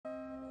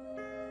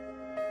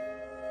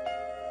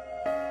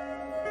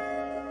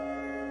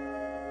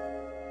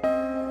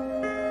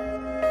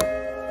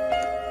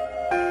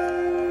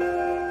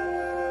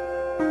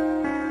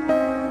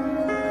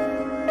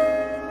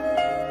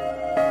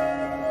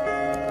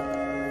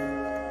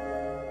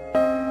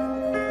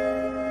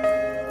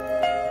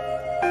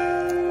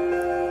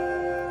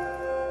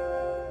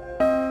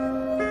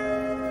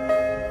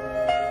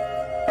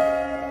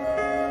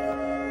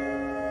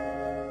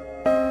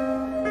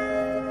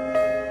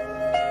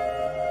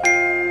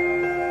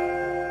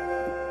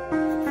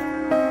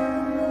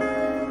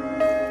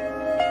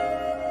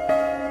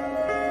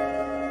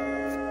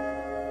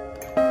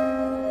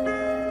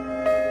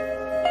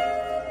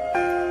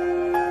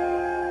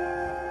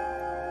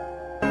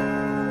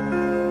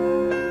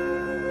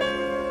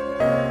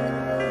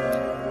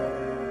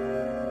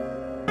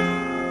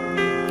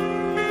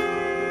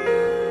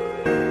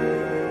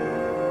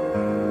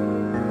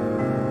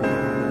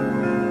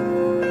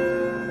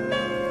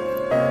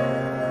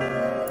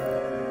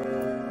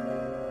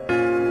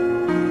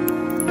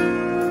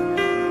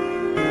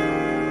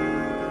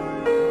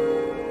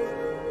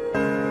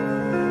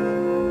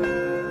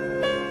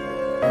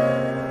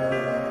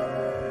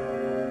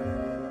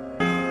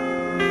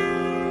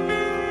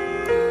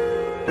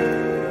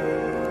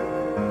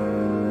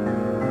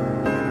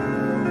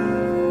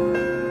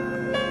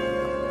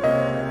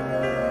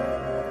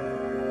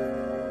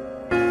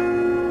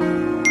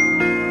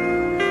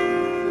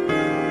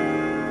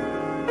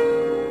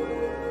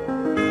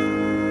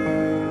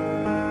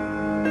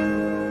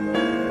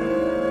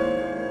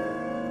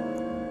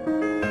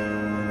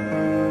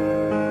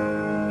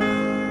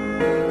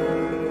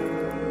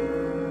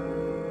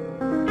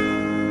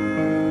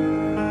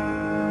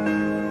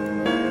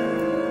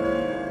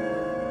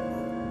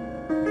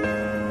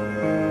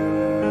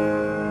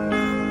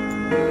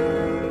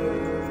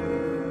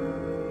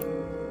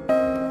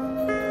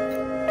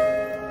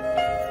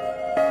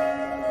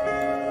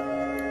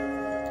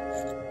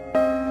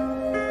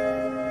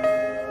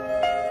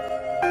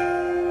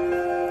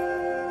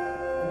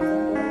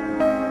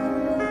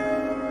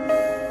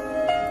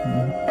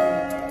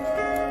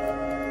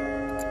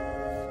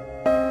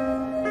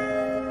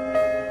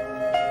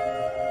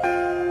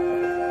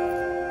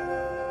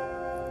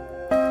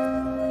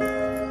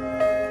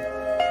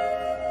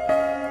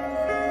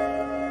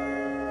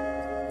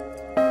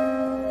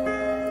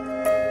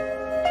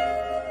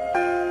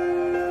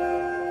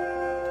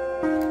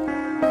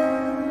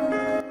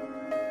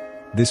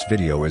This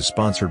video is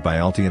sponsored by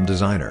Altium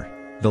Designer.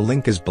 The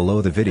link is below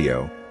the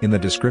video, in the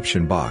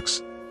description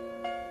box.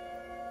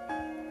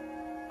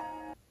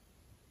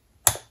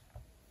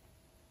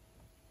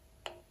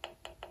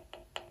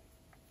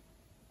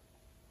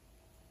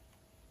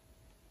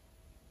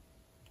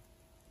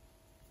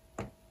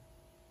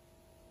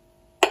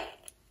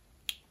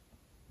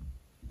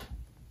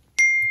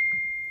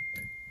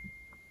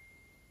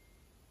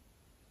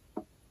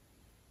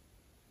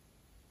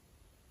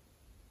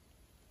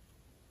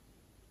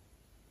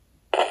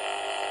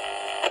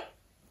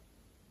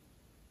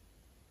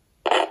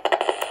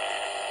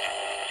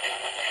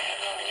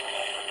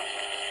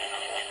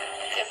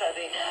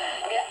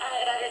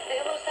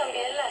 Agradecemos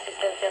también la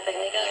asistencia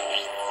técnica.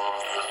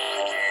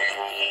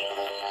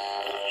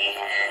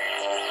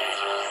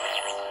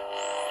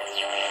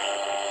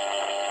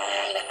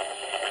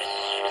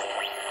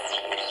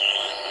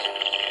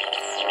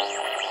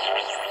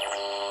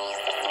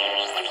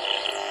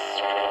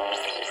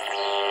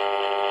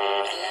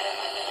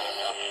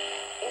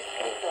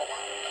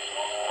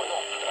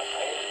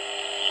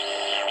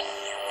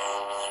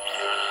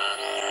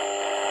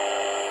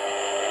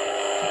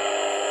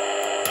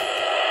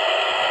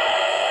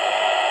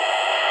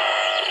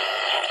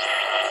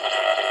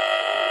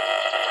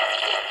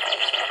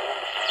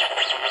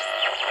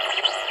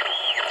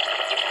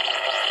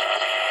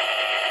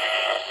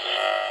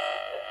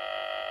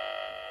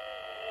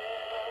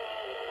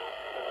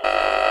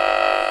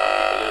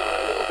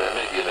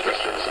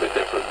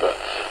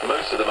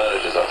 Most of the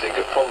managers, I think,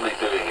 are probably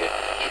doing it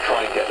to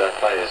try and get their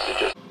players to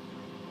just...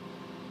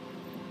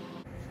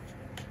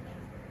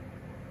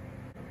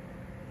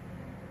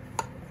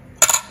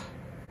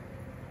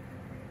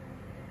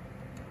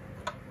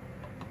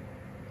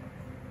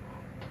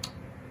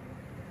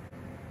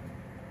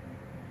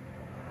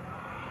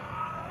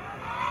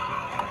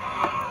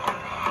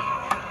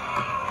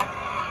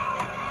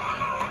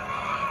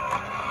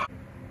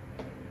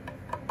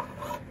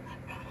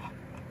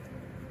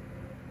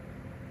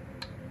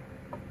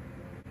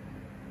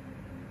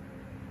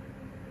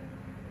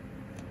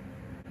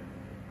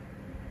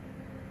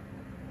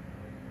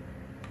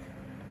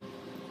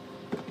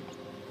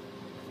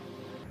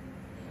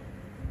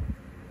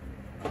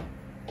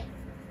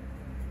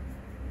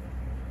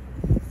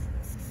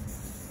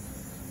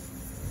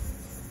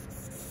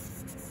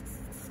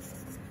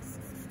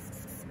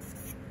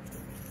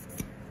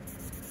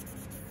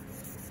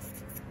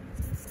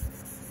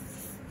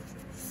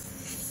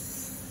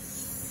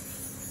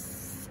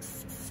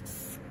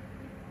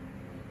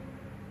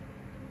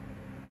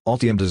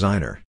 Altium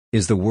Designer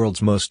is the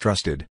world's most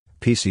trusted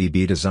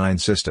PCB design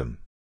system.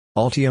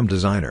 Altium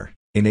Designer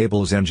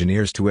enables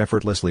engineers to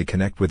effortlessly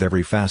connect with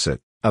every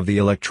facet of the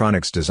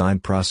electronics design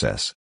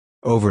process.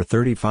 Over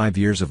 35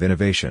 years of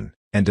innovation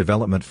and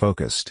development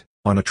focused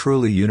on a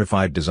truly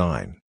unified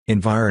design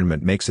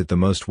environment makes it the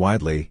most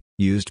widely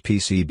used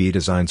PCB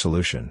design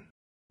solution.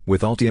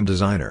 With Altium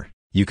Designer,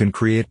 you can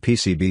create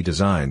PCB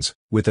designs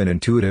with an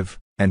intuitive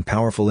and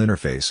powerful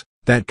interface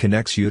that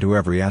connects you to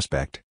every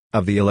aspect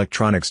of the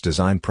electronics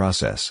design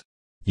process.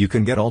 You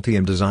can get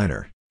Altium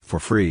Designer for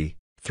free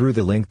through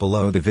the link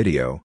below the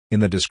video in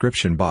the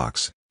description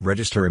box.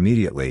 Register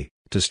immediately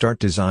to start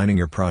designing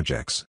your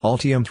projects.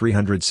 Altium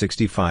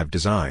 365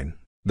 Design,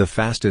 the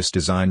fastest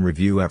design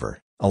review ever,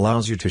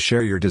 allows you to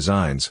share your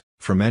designs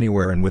from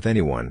anywhere and with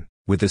anyone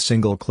with a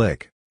single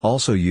click.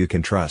 Also, you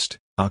can trust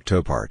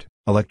Octopart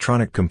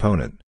Electronic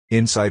Component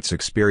Insights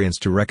experience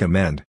to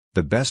recommend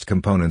the best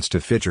components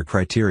to fit your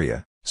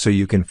criteria, so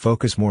you can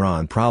focus more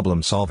on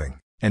problem solving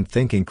and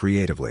thinking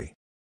creatively.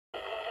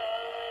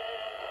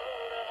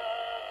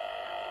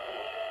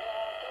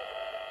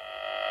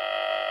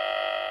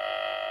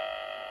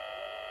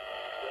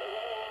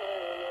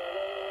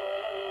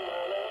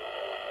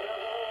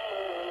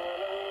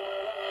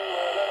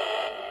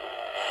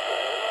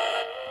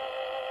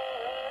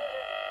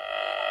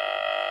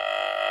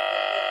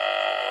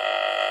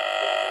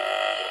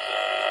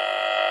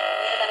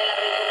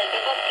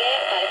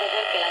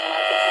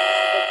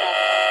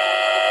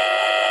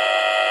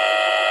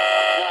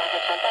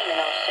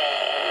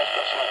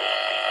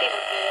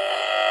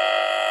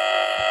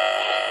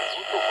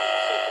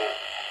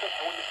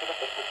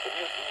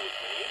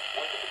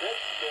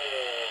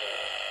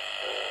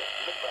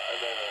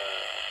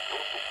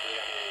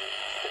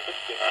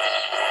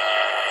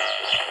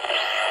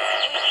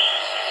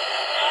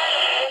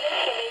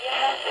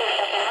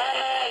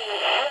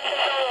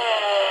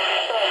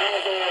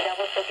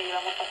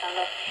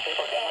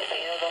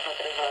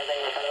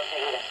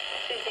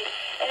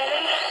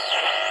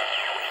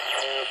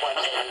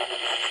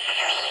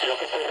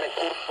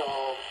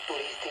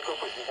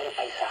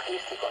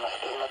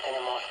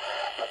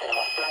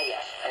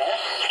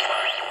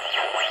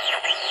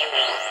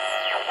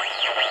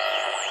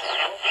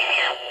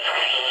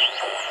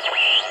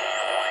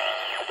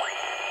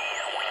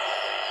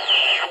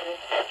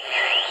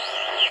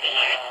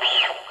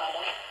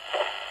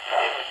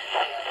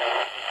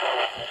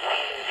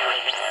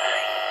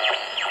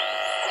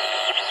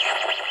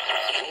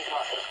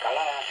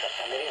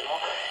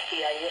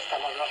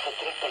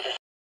 nosotros, por